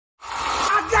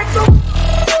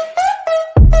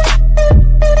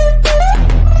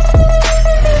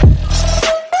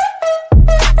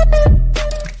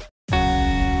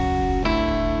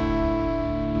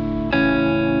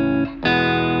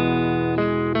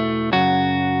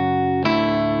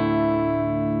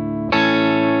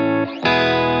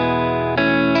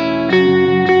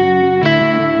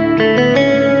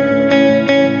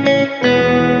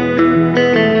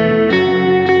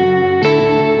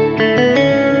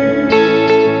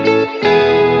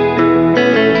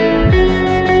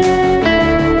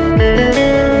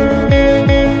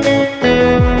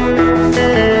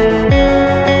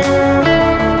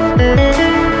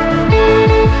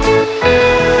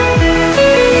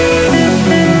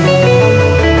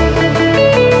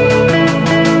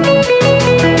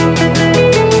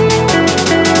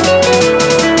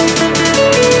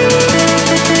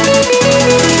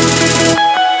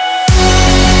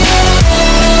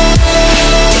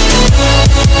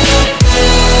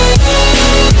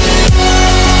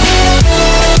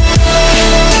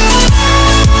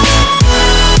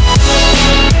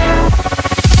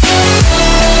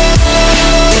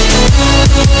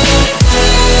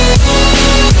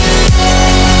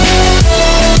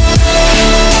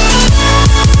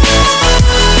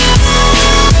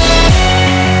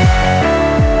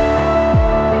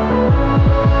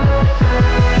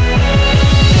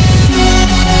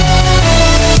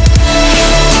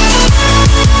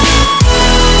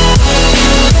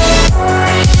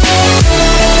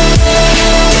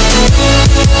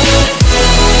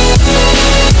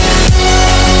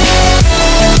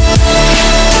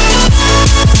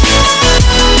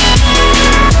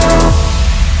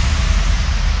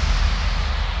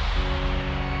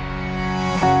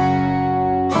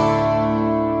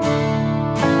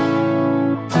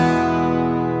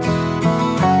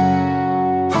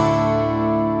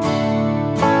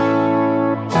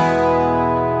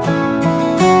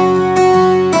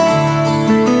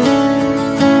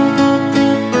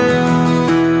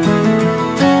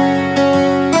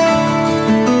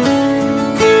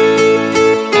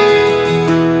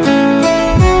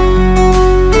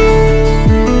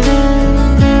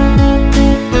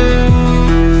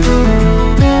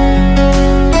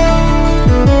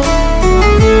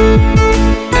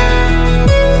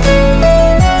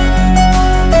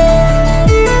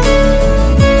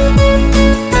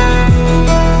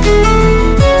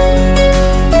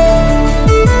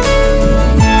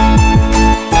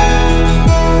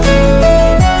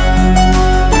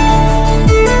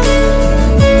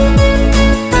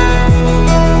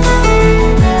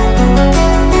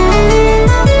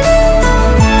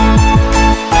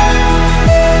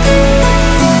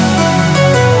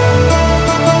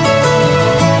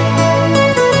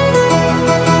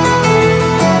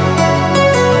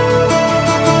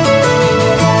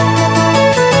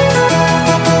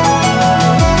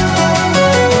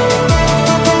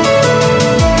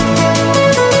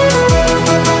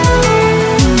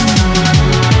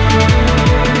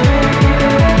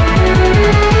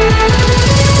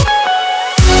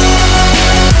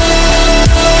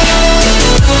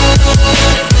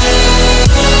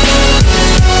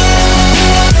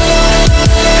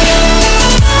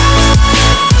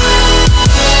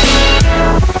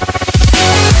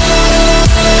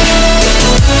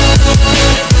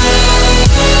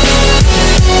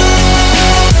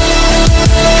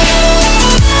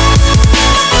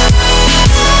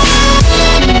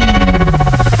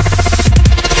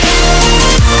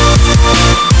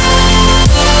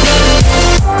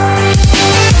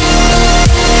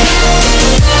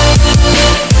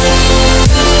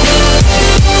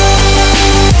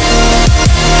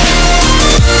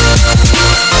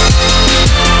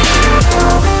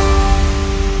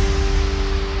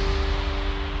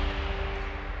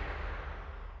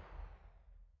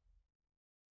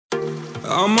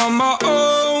I'm on my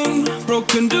own,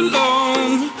 broken and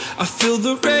alone. I feel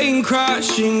the rain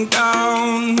crashing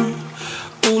down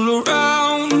all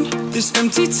around this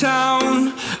empty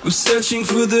town. I'm searching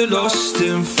for the lost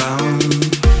and found,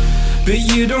 but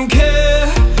you don't care,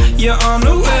 you're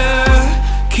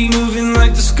unaware. Keep moving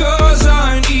like the scars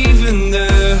aren't even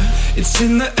there. It's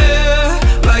in the air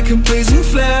like a blazing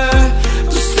flare.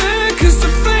 Don't stare cause the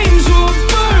flames will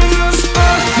burn us.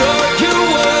 I thought you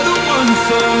were the one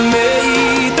for me,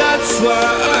 that's why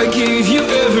I gave you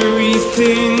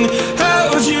everything.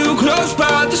 Held you close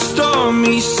by the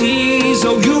stormy seas.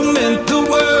 Oh, you meant the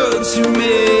world to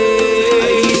me.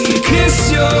 I used to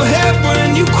kiss your head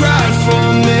when you cried for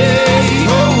me,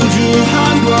 hold your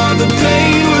hand while the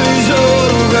pain was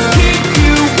over, keep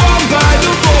you warm by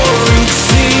the roaring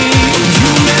sea. Oh,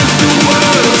 you meant the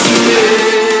world to me.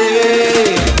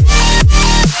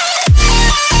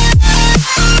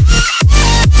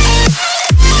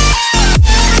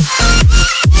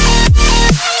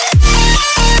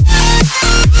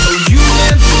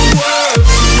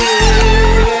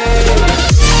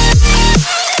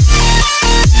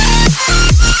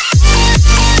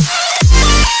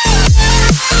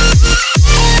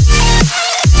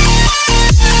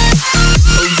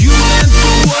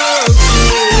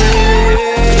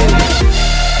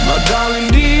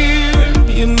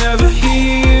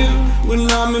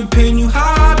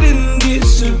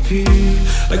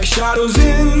 Like shadows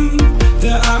in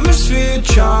the atmosphere,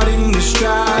 charting the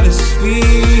stratosphere.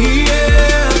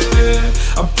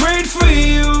 Yeah. I prayed for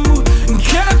you and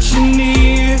kept you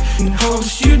near in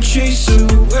hopes you'd chase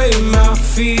away my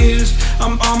fears.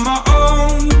 I'm on my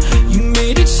own, you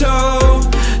made it so,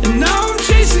 and now I'm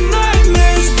chasing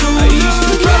nightmares too. I used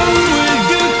to run with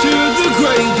you through the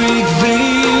great big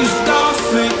leaves,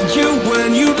 laugh at you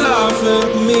when you laugh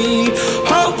at me.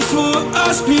 Hope for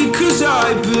us because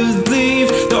I believe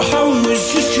the home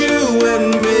was just you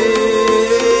and me.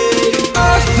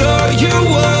 I thought you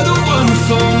were the one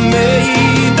for me,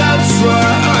 that's why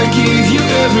I gave you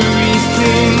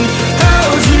everything.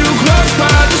 Held you close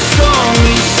by the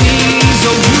stormy seas.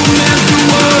 Oh, you meant the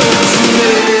world to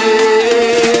me.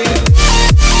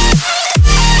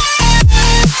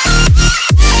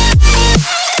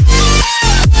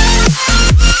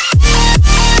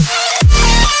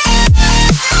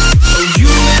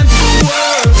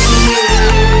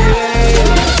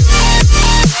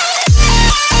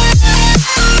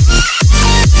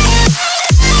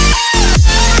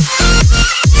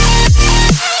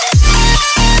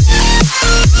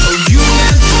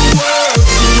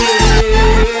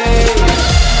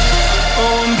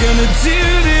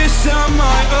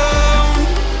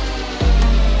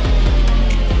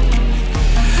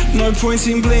 No point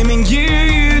in blaming you,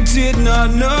 you did not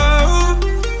know.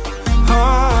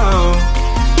 Oh,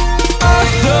 I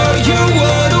thought you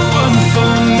were the one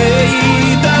for me,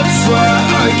 that's why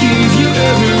I gave you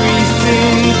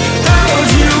everything. Held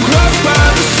you close by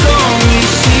the stormy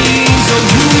seas. Oh,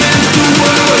 you meant the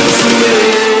world to me.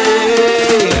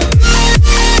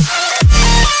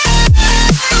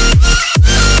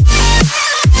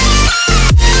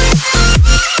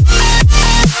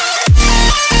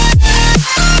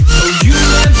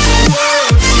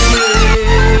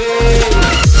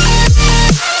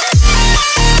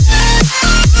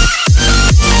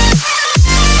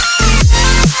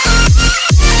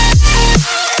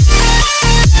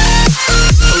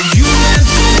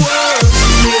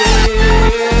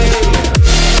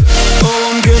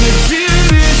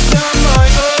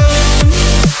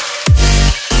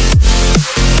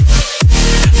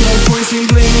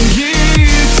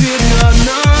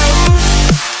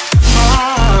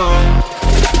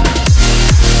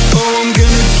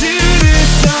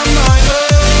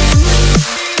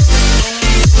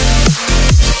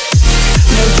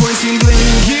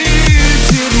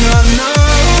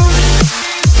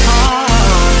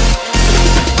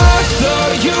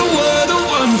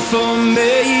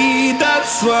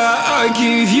 That's why I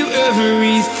gave you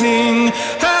everything.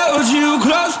 Held you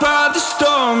close by the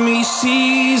stormy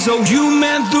seas. Oh, you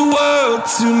meant the world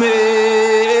to me.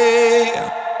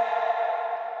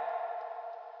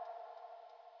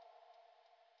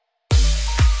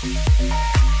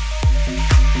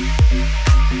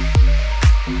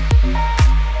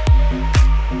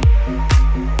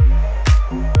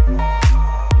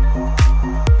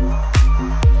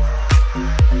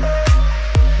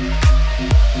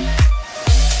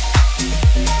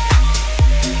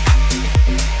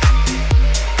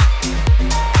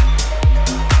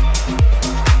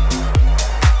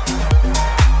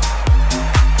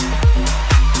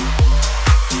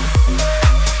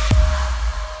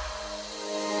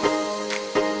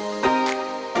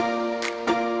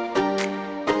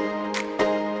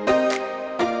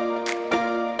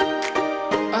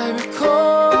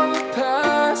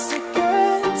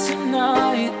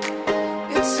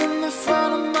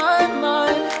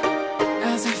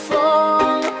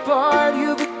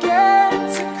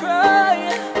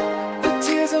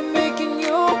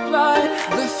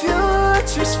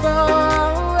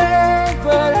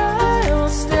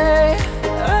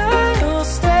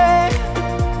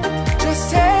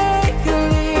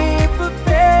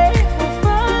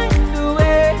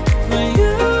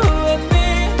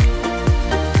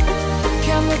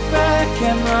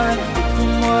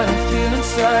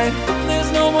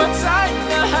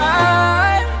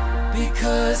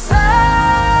 Because I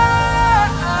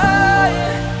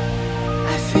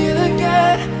feel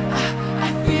again, I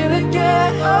feel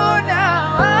again. Oh,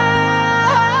 now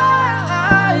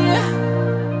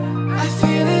I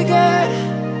feel again.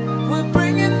 We're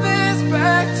bringing this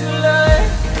back to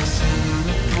life.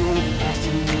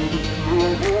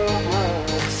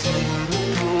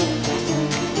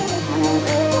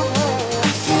 I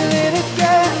feel it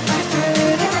again, I feel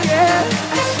it again,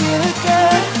 I feel it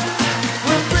again.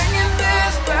 We're bringing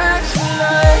this back to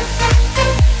life.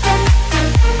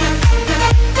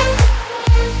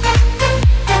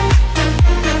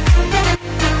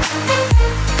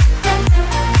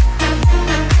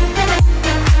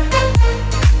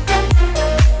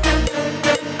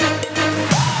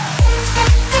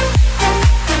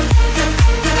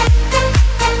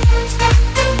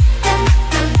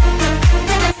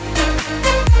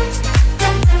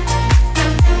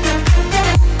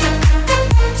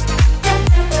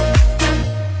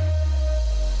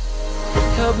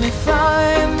 Help me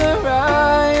find the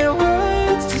right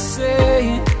words to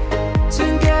say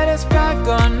to get us back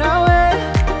on our way.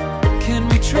 Can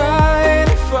we try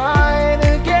to fight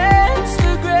against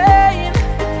the grain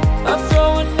of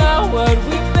throwing out what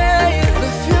we made? The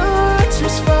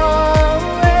future's far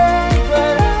away,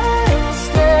 but I will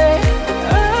stay,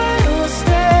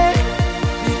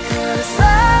 because I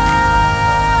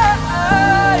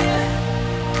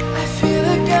feel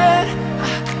again,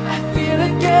 I feel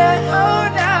again. Oh,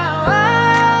 now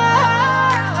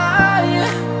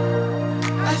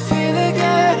I feel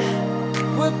again.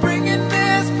 We're bringing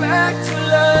this back to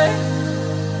life.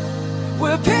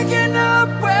 We're picking up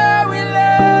where we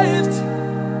left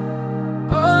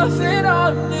off and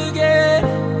on again.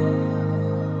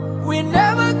 We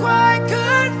never quite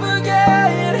could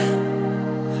forget,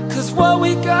 'cause what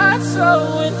we got so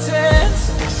intense.